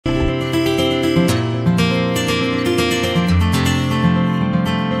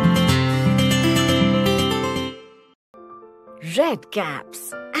red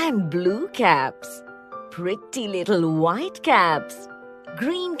caps and blue caps, pretty little white caps,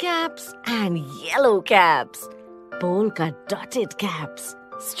 green caps and yellow caps, polka-dotted caps,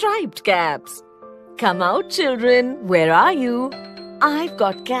 striped caps. Come out, children, where are you? I've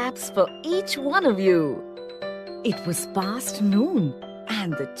got caps for each one of you. It was past noon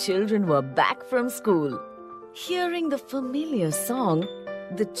and the children were back from school. Hearing the familiar song,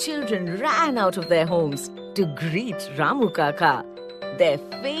 the children ran out of their homes to greet Ramu Kaka, their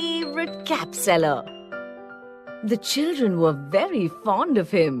favorite cap seller. The children were very fond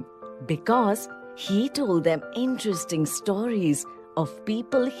of him because he told them interesting stories of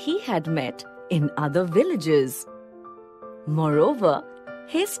people he had met in other villages. Moreover,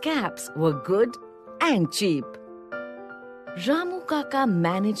 his caps were good and cheap. Ramu Kaka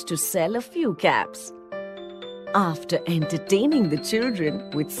managed to sell a few caps. After entertaining the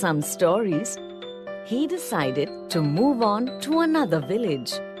children with some stories, he decided to move on to another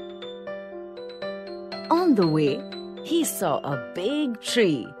village. On the way, he saw a big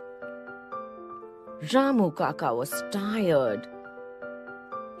tree. Ramu Kaka was tired.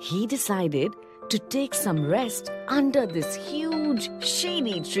 He decided to take some rest under this huge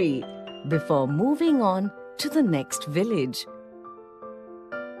shady tree before moving on to the next village.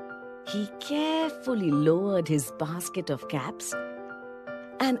 He carefully lowered his basket of caps,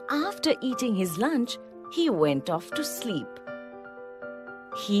 and after eating his lunch, he went off to sleep.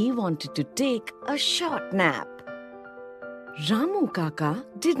 He wanted to take a short nap. Ramu Kaka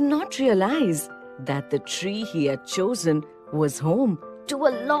did not realize that the tree he had chosen was home to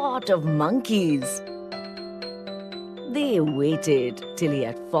a lot of monkeys. They waited till he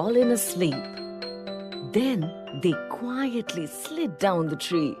had fallen asleep. Then they quietly slid down the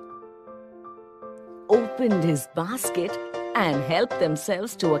tree, opened his basket and helped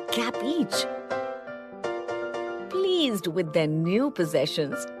themselves to a cap each. Pleased with their new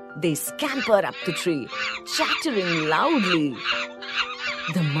possessions, they scampered up the tree, chattering loudly.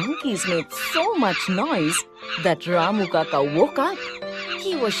 The monkeys made so much noise that Ramu Kaka woke up.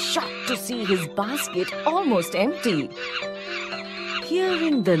 He was shocked to see his basket almost empty.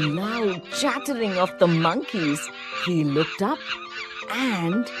 Hearing the loud chattering of the monkeys, he looked up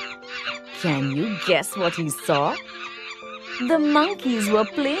and... can you guess what he saw? The monkeys were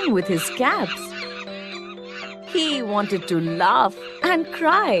playing with his caps. He wanted to laugh and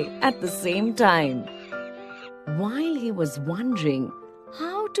cry at the same time. While he was wondering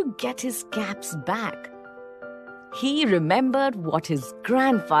how to get his caps back, he remembered what his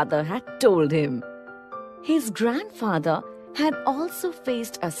grandfather had told him. His grandfather had also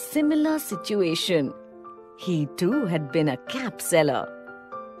faced a similar situation. He too had been a cap seller.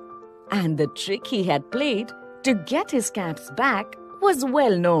 And the trick he had played to get his caps back was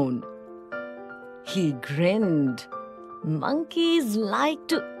well known. He grinned. Monkeys like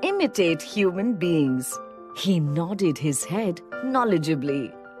to imitate human beings. He nodded his head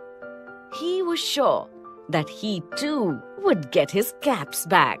knowledgeably. He was sure that he too would get his caps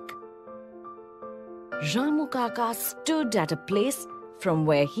back. Ramu Kaka stood at a place from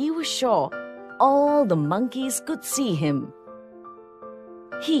where he was sure all the monkeys could see him.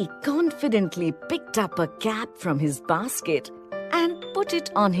 He confidently picked up a cap from his basket and put it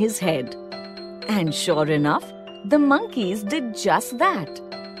on his head. And sure enough, the monkeys did just that.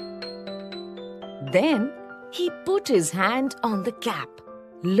 Then he put his hand on the cap.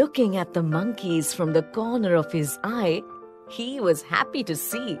 Looking at the monkeys from the corner of his eye, he was happy to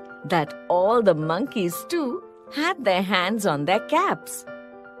see that all the monkeys too had their hands on their caps.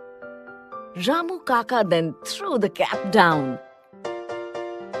 Ramu Kaka then threw the cap down.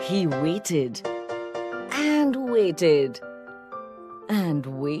 He waited and waited and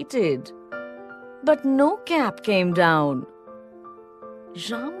waited, but no cap came down.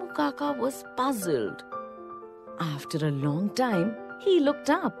 Ramu Kaka was puzzled. After a long time, he looked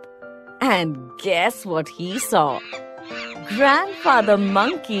up, and guess what he saw? Grandfather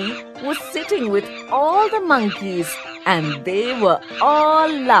Monkey was sitting with all the monkeys, and they were all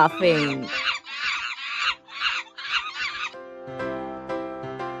laughing.